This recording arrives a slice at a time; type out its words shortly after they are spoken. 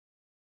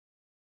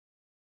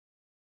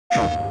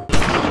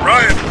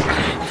Ryan!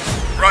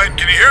 Ryan,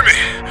 can you hear me?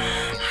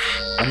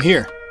 I'm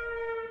here.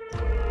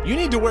 You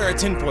need to wear a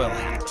tinfoil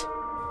hat.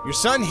 Your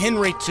son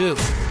Henry, too.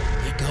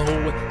 They go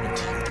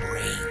into your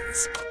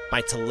brains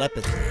by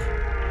telepathy.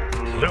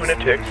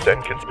 Lunatics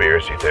and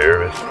conspiracy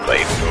theorists claim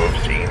to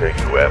have seen a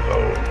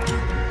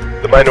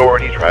UFO. The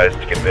minority tries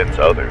to convince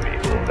other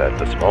people that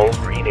the small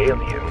green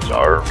aliens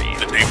are real.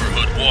 The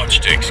neighborhood watch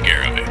takes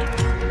care of it.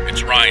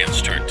 It's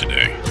Ryan's turn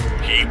today.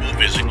 He will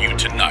visit you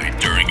tonight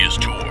during his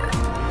tour.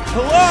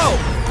 Hello!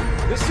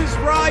 This is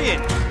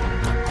Ryan.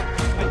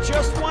 I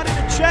just wanted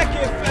to check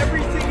if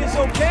everything is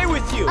okay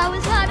with you. I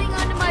was hiding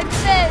under my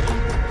bed,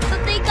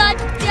 but they got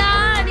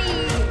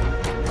Daddy.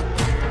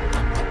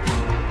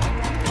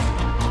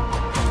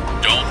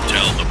 Don't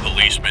tell the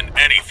policeman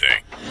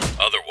anything.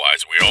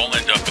 Otherwise, we all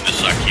end up in the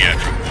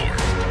psychiatric ward.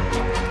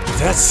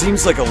 That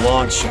seems like a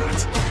long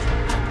shot.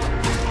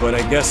 But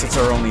I guess it's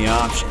our only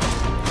option.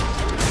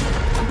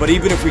 But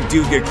even if we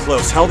do get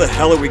close, how the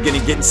hell are we gonna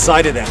get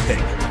inside of that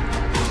thing?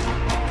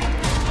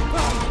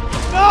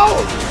 No!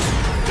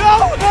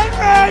 No,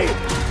 Henry!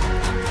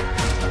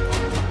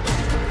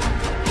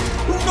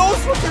 Who knows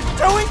what they're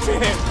doing to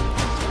him?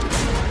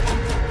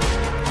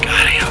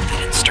 God, I hope they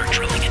didn't start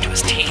drilling into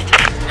his teeth.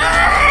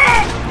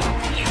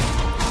 You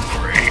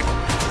brave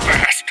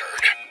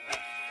bastard!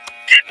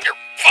 Get your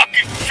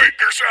fucking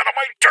fingers out of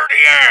my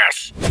dirty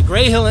ass! The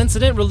Greyhill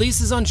Incident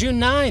releases on June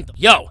 9th.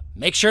 Yo,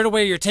 make sure to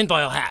wear your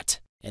tinfoil hat.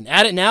 And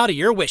add it now to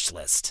your wish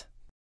list.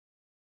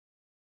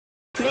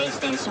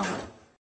 PlayStation